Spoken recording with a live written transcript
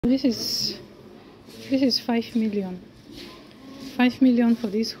This is 5 million. 5 million for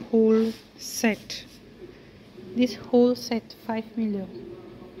this whole set. This whole set, 5 million.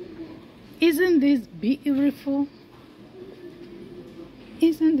 Isn't this beautiful?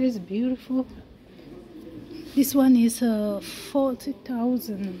 Isn't this beautiful? This one is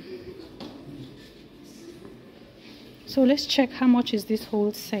 40,000. So let's check how much is this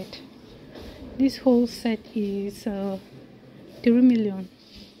whole set. This whole set is 3 million.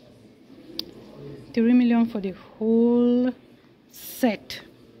 3 million for the whole set.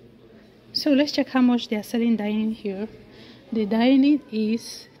 So let's check how much they are selling dining here. The dining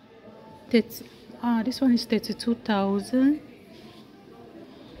is this one is 32,000.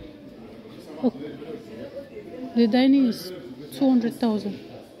 Oh, the dining is 200,000.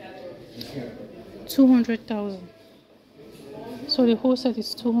 200,000. So the whole set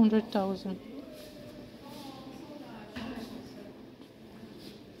is 200,000.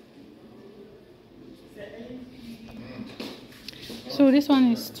 So this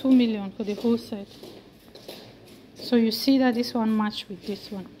one is 2 million for the whole set. So you see that this one match with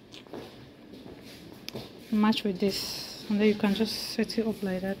this one. Match with this. And then you can just set it up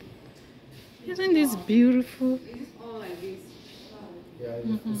like that. Isn't this beautiful? All like this.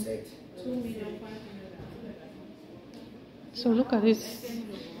 So look at this.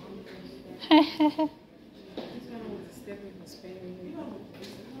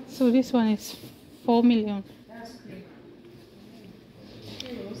 So this one is 4 million.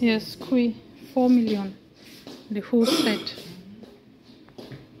 Yes, 4 million. The whole set.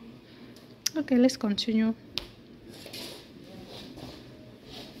 Okay, let's continue.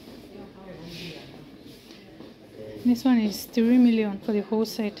 This one is 3 million for the whole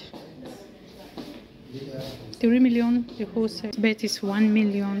set. 3 million, the whole set. Bed is 1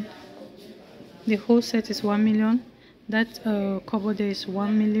 million. The whole set is 1 million. That cupboard there is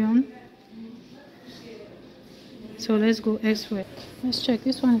 1 million. So let's go elsewhere. Let's check.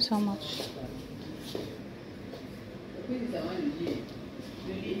 This one is how much?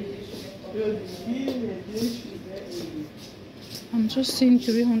 I'm just seeing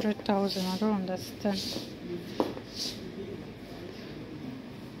 300,000. I don't understand.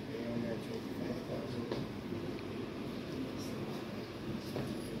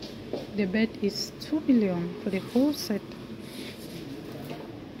 The bed is 2 million for the whole set.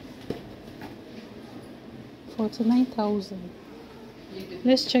 49,000.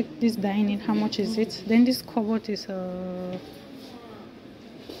 Let's check this dining. How much is it? Then this cupboard is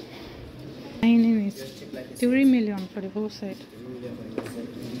dining is 3 million for the whole set.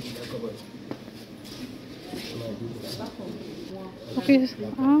 Okay.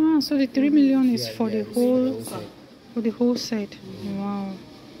 So the 3 million is for the whole set. Wow.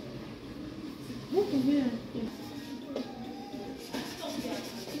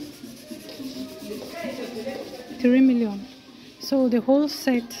 3 million. So the whole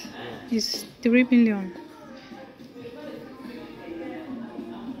set is 3 million.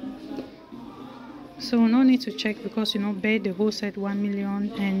 So no need to check because bed the whole set 1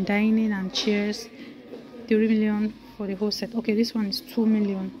 million and dining and chairs 3 million for the whole set. Okay, this one is 2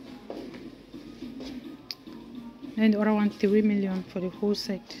 million. And the other one 3 million for the whole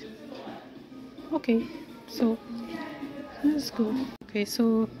set. Okay, so let's go. Okay,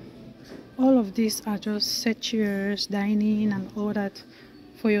 so all of these are just set chairs, dining and all that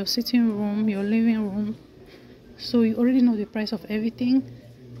for your sitting room, your living room. So you already know the price of everything.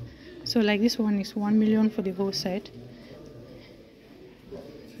 So like this one is 1 million for the whole set.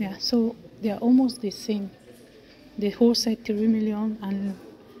 Yeah, so they are almost the same. The whole set 3 million and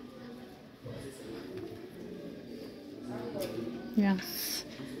yes.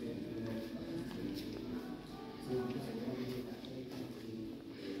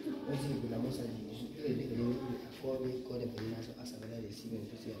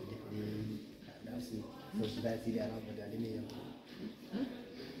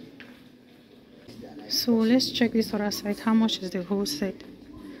 So let's check this other side. How much is the whole set?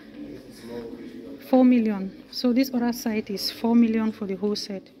 4 million. So this other side is 4 million for the whole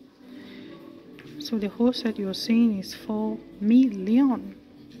set. So the whole set you're seeing is 4 million.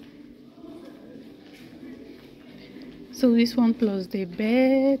 So this one plus the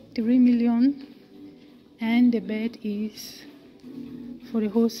bed 3 million, and the bed is for the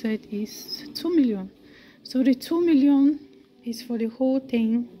whole set is 2 million. So the 2 million is for the whole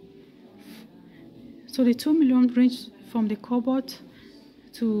thing. So the 2 million range from the cupboard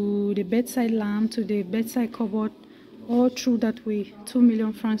to the bedside lamp to the bedside cupboard, all through that way. 2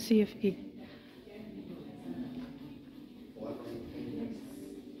 million francs CFA.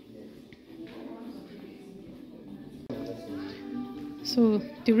 So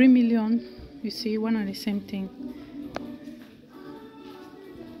 3 million, you see, one and the same thing.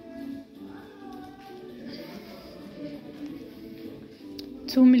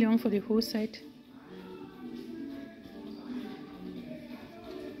 $2 million for the whole set.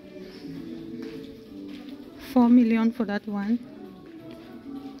 $4 million for that one.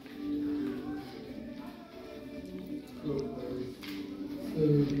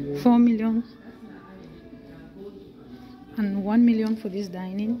 $4 million. And $1 million for this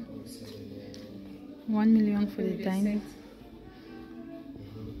dining. $1 million for the dining.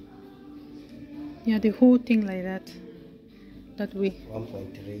 Yeah, the whole thing like that. That way.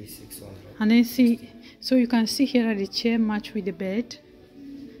 1.3600. And then see, so you can see here that the chair match with the bed.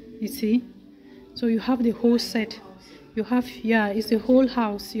 You see? So you have the whole set. You have, yeah, it's the whole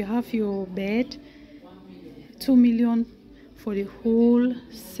house. You have your bed. 2 million for the whole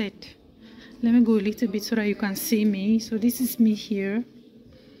set. Let me go a little bit so that you can see me. So this is me here.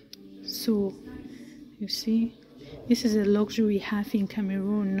 So you see, this is a luxury we have in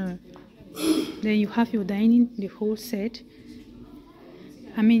Cameroon. Then you have your dining, the whole set.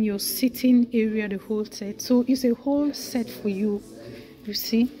 I mean your sitting area, the whole set. So it's a whole set for you. You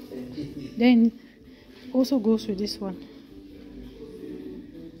see? Then also goes with this one.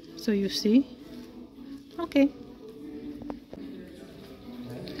 So you see? Okay.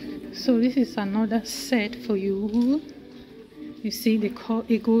 So this is another set for you. You see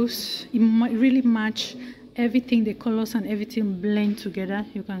it goes, it really match everything, the colors and everything blend together.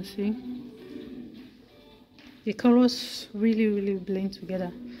 You can see the colors really blend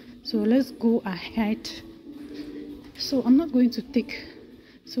together. So let's go ahead. So I'm not going to take,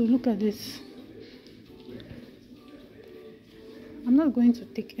 so look at this. I'm not going to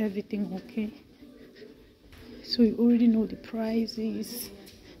take everything, okay? So you already know the prices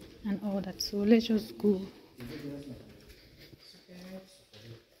and all that, so let's just go.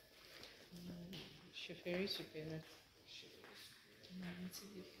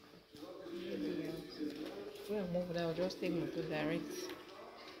 We'll move there, I'll just take me to direct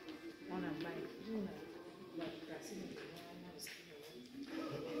on a bike.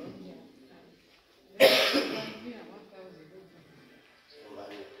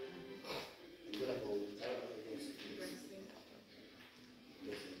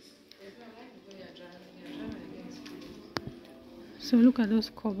 So look at those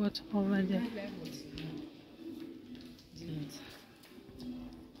cupboards over there.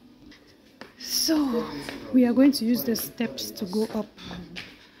 So we are going to use the steps to go up.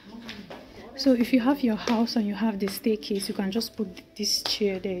 So if you have your house and you have the staircase, you can just put this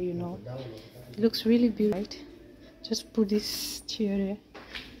chair there, you know. It looks really beautiful, right? Just put this chair there.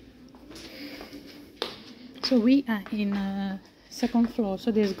 So we are in second floor.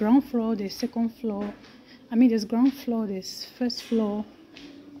 So there's ground floor, there's second floor. I mean, there's ground floor, there's first floor,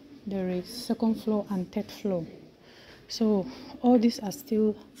 there is second floor and third floor. So all these are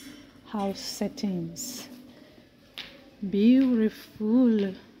still house settings.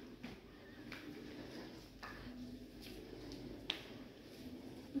 Beautiful.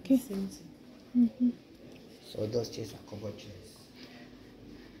 Okay. So those chairs are cupboard chairs.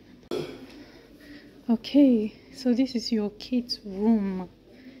 Okay, so this is your kids' room.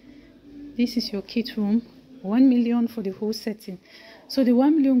 This is your kids' room. 1 million for the whole setting. So the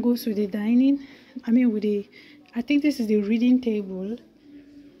 1 million goes with the dining. I mean, with the, I think this is the reading table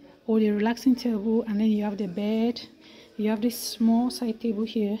or the relaxing table, and then you have the bed. You have this small side table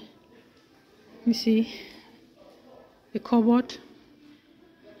here. You see the cupboard,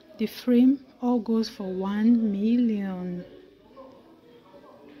 the frame, all goes for 1 million.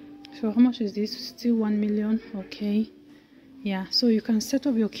 So how much is this? Still 1 million. Okay. Yeah, so you can set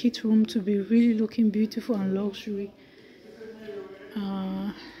up your kids' room to be really looking beautiful and luxury.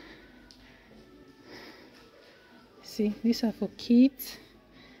 See, these are for kids.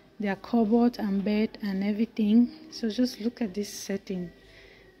 They are cupboard and bed and everything. So just look at this setting.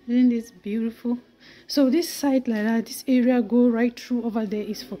 Isn't this beautiful? So this side like that, this area go right through over there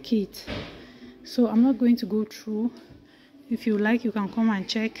is for kids. So I'm not going to go through. If you like, you can come and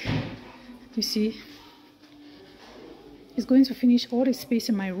check. You see, it's going to finish all the space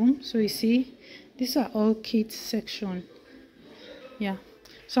in my room. So you see, these are all kids section. Yeah,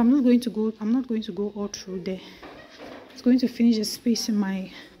 so I'm not going to go all through there. It's going to finish the space in my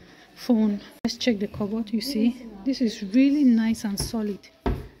phone. Let's check the cupboard. You see, this is really nice and solid.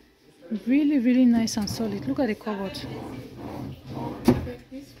 Really nice and solid. Look at the cupboard.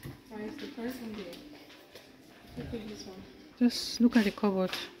 Just look at the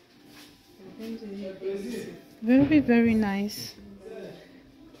cupboard. Very nice.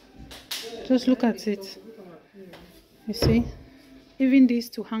 Just look at it. You see, Even this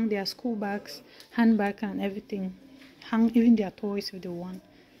to hang their school bags, handbag and everything. Hang even their toys if they want.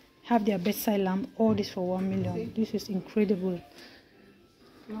 Have their bedside lamp. All this for 1 million. This is incredible.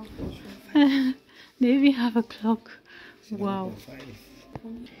 They even have a clock. Wow.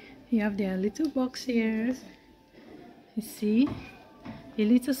 You have their little box here. You see, a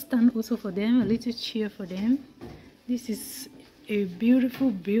little stand also for them, a little chair for them. This is a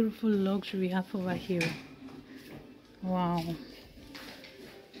beautiful luxury we have over here. Wow,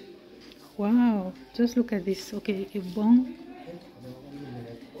 wow, just look at this. Okay, a bunk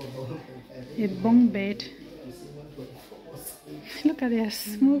bed. Look at their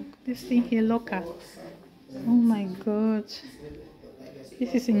smoke, this thing here, locker. Oh my god,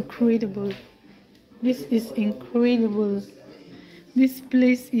 this is incredible. This is incredible. This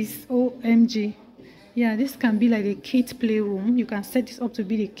place is OMG. Yeah, this can be like a kids playroom. You can set this up to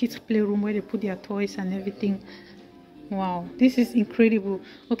be the kids playroom where they put their toys and everything. Wow, this is incredible.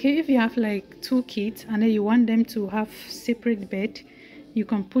 Okay, if you have like 2 kids and then you want them to have separate bed, you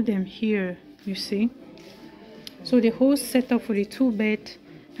can put them here, you see. So the whole setup for the 2 bed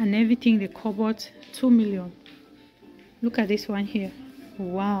and everything, the cupboard, 2 million. Look at this one here.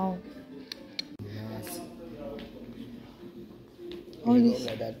 Wow. All this.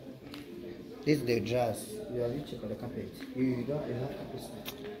 Like that. This is the dress. You are reaching for the carpet. You don't have carpet.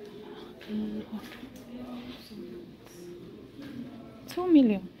 2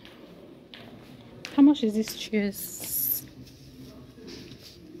 million. How much is this chairs?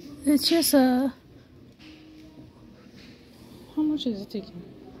 The chairs are... How much is it taking?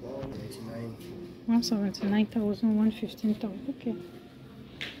 179,000, 115,000. Okay.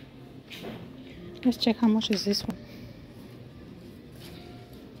 Let's check how much is this one.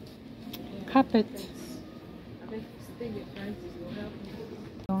 Carpet.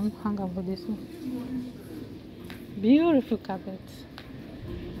 Don't hang up for this one. Beautiful carpet.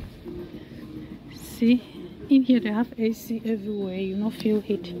 See, in here they have AC everywhere. You don't feel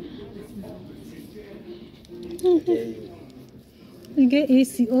heat. You get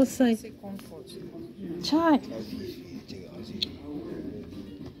AC outside. Chai.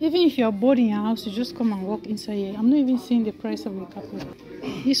 Even if you're bored in your house, you just come and walk inside here. I'm not even seeing the price of the carpet.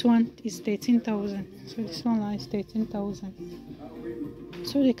 This one is 13,000. So this one is 13,000.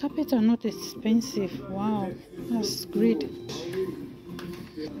 So the carpets are not expensive. Wow, that's great.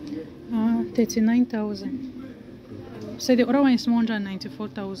 39,000. So the other one is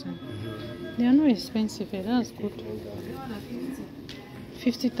 194,000. They are not expensive. That's good.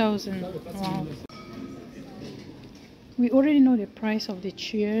 50,000. Wow. We already know the price of the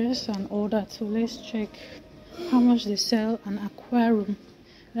chairs and all that, so let's check how much they sell an aquarium.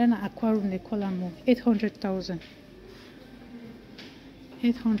 Then an aquarium they call them 800,000.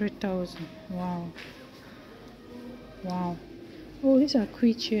 800,000. Wow. Wow. Oh, these are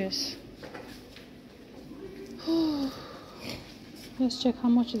queen chairs. Let's check how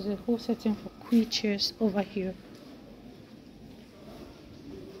much is the whole setting for queen chairs over here.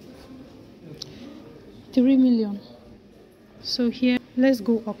 3 million. So here, let's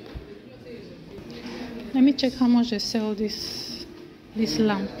go up. Let me check how much they sell this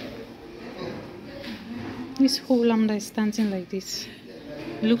lamp. This whole lamp that is standing like this.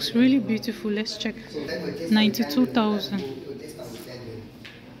 It looks really beautiful. Let's check. 92,000.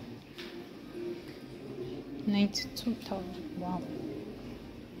 92,000. Wow.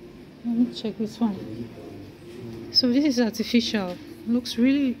 Let me check this one. So this is artificial.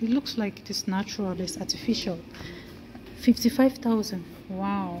 It looks like it is natural. It's artificial. 55,000.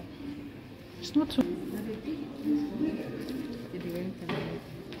 Wow. It's not too.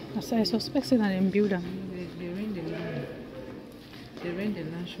 As I suspected that in build them. They rent the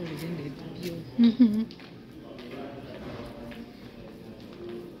land show within the build. Mm-hmm.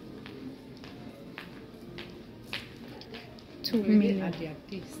 $2 million. At their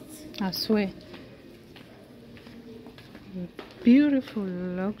tastes. I swear. Beautiful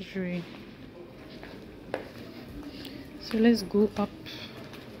luxury. So let's go up.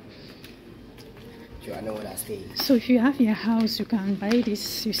 So if you have your house, you can buy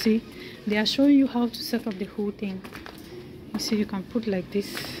this. You see, they are showing you how to set up the whole thing. You see, you can put like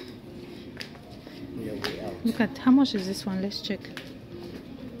this. Look at how much is this one. Let's check.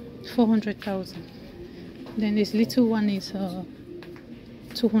 400,000. Then this little one is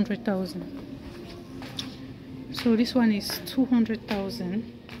 200,000. So this one is 200,000,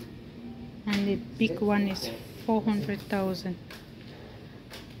 and the big one is 400,000.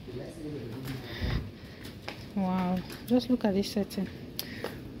 Wow, just look at this setting.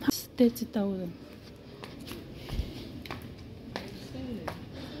 30,000.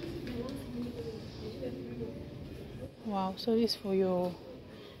 Wow, Wow, so this for your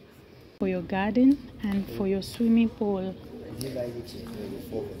garden and for your swimming pool.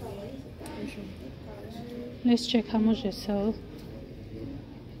 Let's check how much they sell.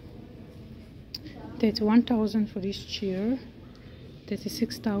 31,000 for this chair,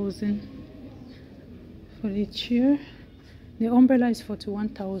 36,000 for the chair. The umbrella is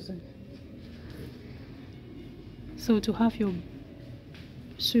 41,000. So to have your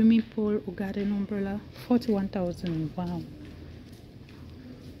swimming pool or garden umbrella, 41,000. Wow.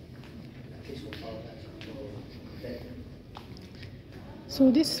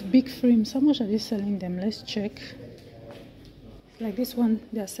 So these big frames, how much are they selling them? Let's check. Like this one,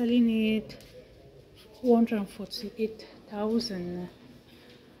 they are selling it 148,000.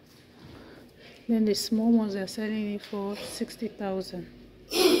 Then the small ones, they are selling it for 60,000.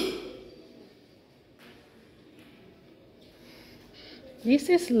 This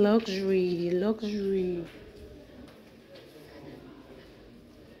is luxury.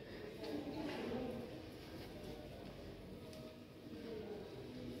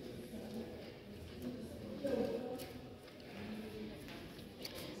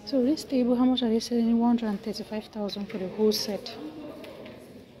 So this table, how much are they selling? 135,000 for the whole set.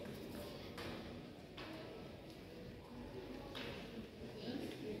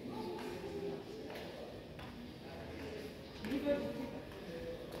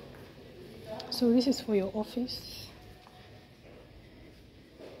 So this is for your office.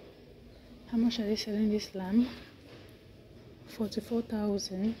 How much are they selling this lamp?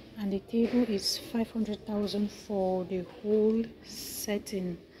 44,000, and the table is 500,000 for the whole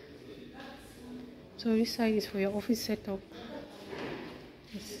setting. So this side is for your office setup.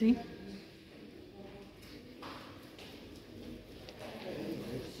 Let's see.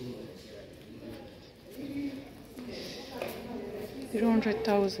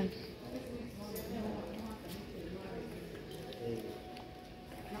 $300,000.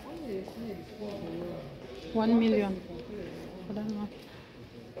 1 million for that one.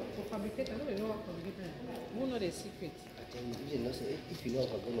 For fabricator, no, they know what fabricator. Who know the secret? If you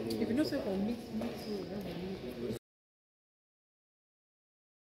know say for mix,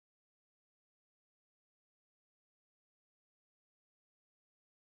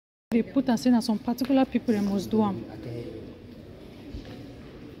 They put and say that some particular people they must do them.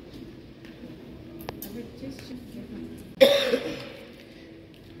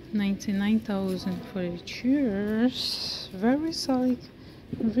 99,000 for the chairs. Very solid,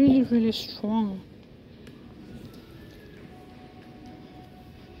 really strong.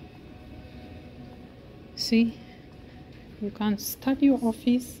 See, you can start your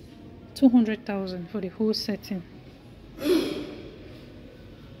office. 200,000 for the whole setting.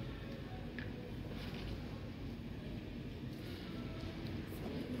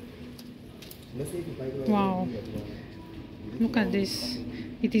 Wow, look at this.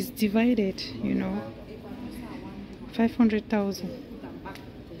 It is divided, you know. 500,000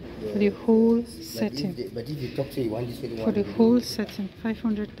 for the whole setting. But if you talk to you want this one, For the whole setting,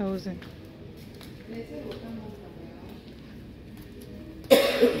 500,000.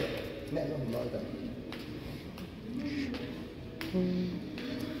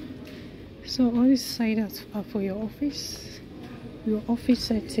 So all these sides are for your office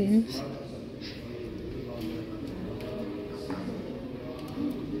settings.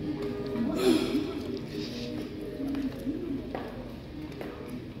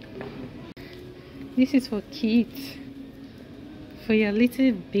 This is for kids, for your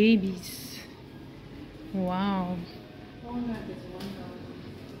little babies. Wow.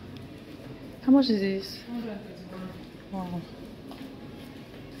 How much is this? Wow.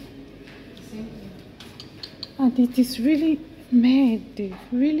 And it is really made,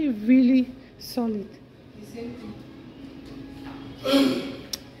 really solid.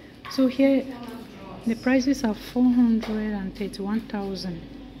 So here the prices are 431,000.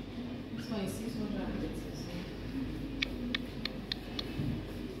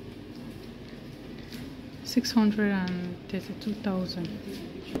 632,000.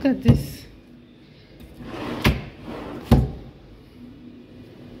 Look at this.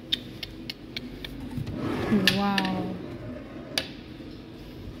 Wow.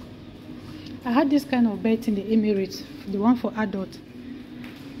 I had this kind of bed in the Emirates, the one for adult.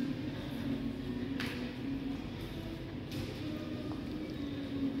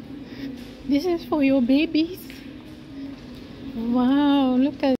 This is for your babies. Wow,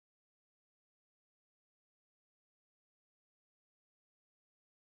 look at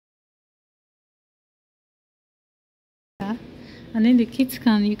that. And then the kids you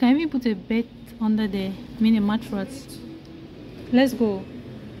can even put a bed under the mini mattress. Let's go.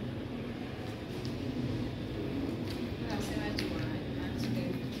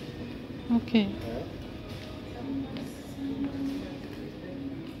 Okay.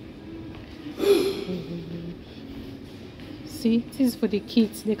 See, this is for the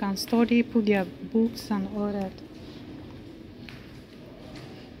kids. They can study, put their books and all that.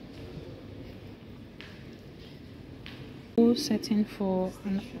 Whole setting for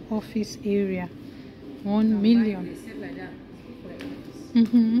an office area. 1 million.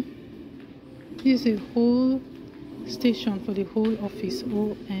 This is a whole station for the whole office.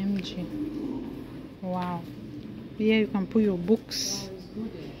 OMG. Wow. Here you can put your books.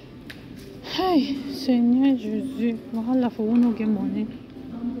 Hey, Seigneur Jésus. Voilà, for one who get money.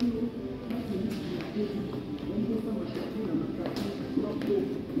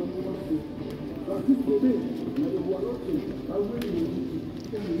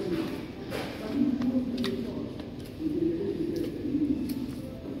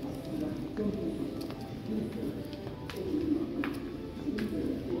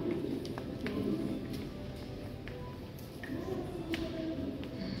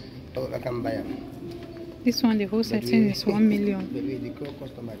 Oh, I can buy them. This one, the whole setting is 1 million. Maybe the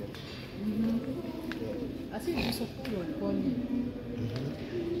customer. I think you support your money.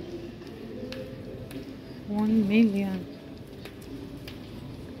 1 million.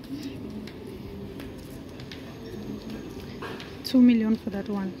 $2 million for that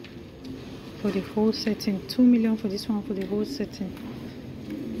one. For the whole setting. 2 million for this one for the whole setting.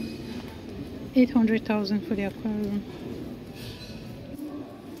 800,000 for the aquarium.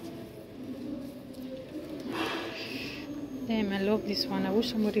 Damn, I love this one. I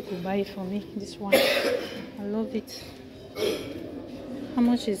wish somebody could buy it for me. This one. I love it. How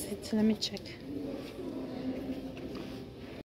much is it? Let me check.